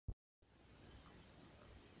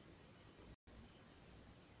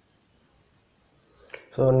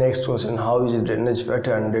So next question, how is drainage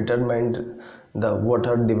pattern determined? The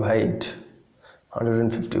water divide,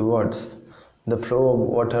 150 words. The flow of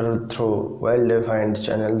water through well-defined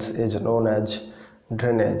channels is known as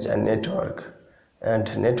drainage and network.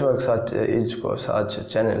 And network such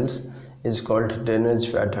channels is called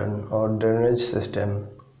drainage pattern or drainage system.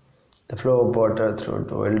 The flow of water through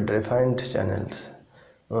well-defined channels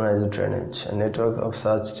known as drainage. A network of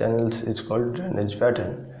such channels is called drainage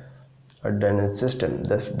pattern. A drainage system.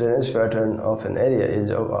 The drainage pattern of an area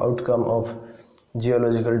is an outcome of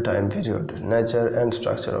geological time period, nature and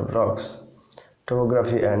structure of rocks,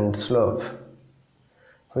 topography and slope,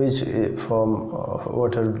 which form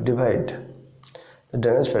water divide. The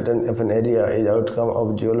drainage pattern of an area is outcome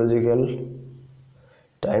of geological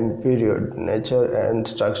time period, nature and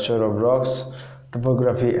structure of rocks,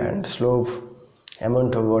 topography and slope,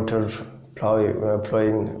 amount of water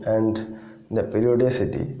flowing and the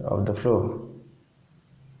periodicity of the flow.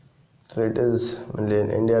 So it is mainly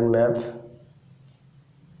an Indian map.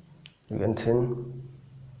 You can see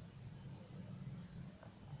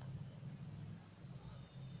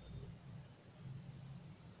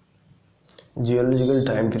geological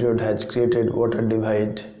time period has created water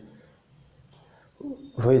divide,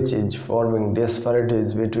 which is forming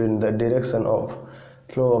disparities between the direction of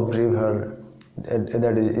flow of river,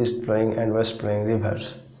 that is east flowing and west flowing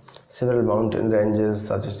rivers. Several mountain ranges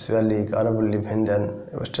such as Valley, Aravalli, Vindhya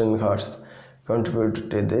and Western Ghats contribute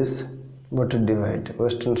to this water divide.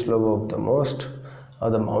 Western slope of the most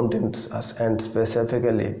of the mountains and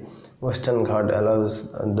specifically Western Ghat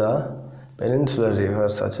allows the peninsular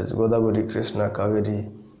rivers such as Godavari, Krishna, Kaveri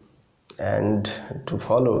and to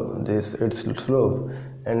follow its slope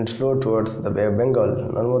and flow towards the Bay of Bengal.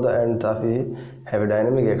 Narmada and Tapi have a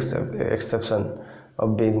dynamic exception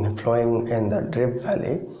of being flowing in the drip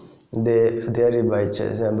valley. They vary by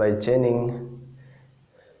chaining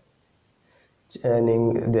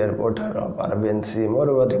their water of Arabian Sea.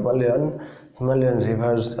 Moreover, Himalayan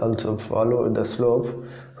rivers also follow the slope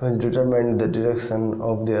which determine the direction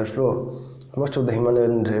of their flow. Most of the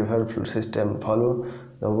Himalayan river system follow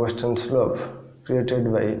the western slope created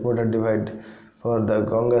by water divide for the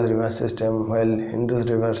Ganga river system, while Indus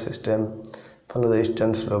river system follow the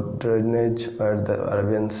eastern slope drainage by the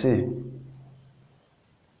Arabian Sea.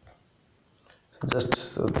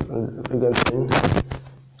 So you can see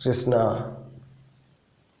Krishna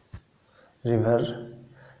river,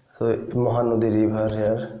 so Mahanadi river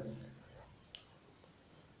here,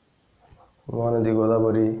 Mahanadi,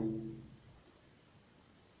 Godavari,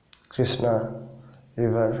 Krishna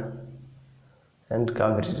river and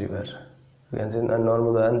Kaveri river. You can see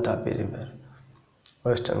Narmada and Tapi river,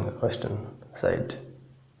 western side,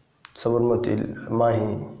 Sabarmati,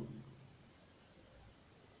 Mahi,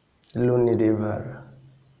 Luni river,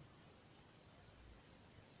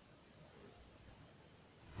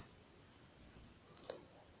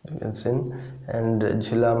 you can see, and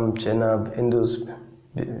Jhelum, Chenab, Indus,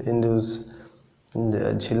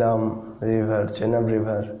 Jhelum river, Chenab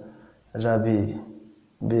river, Ravi,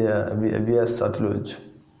 Bias, Satluj.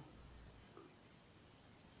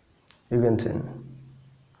 You can see,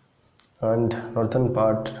 and northern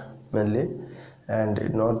part mainly,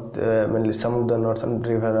 and mainly some of the northern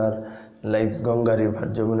river are like Ganga river,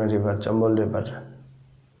 Jamuna river, Chambal river,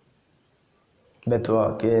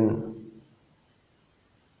 Betwa, Ken,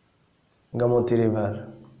 Gamoti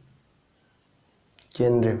river,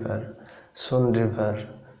 Ken river, Son river,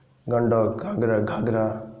 Gandok,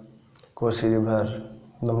 Ghagra, Kosi river,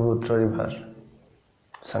 Brahmaputra river,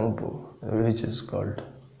 Sangpu, which is called.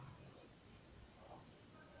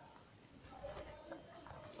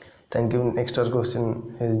 Thank you. Next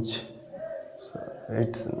question is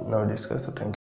it's now discussed. So thank you.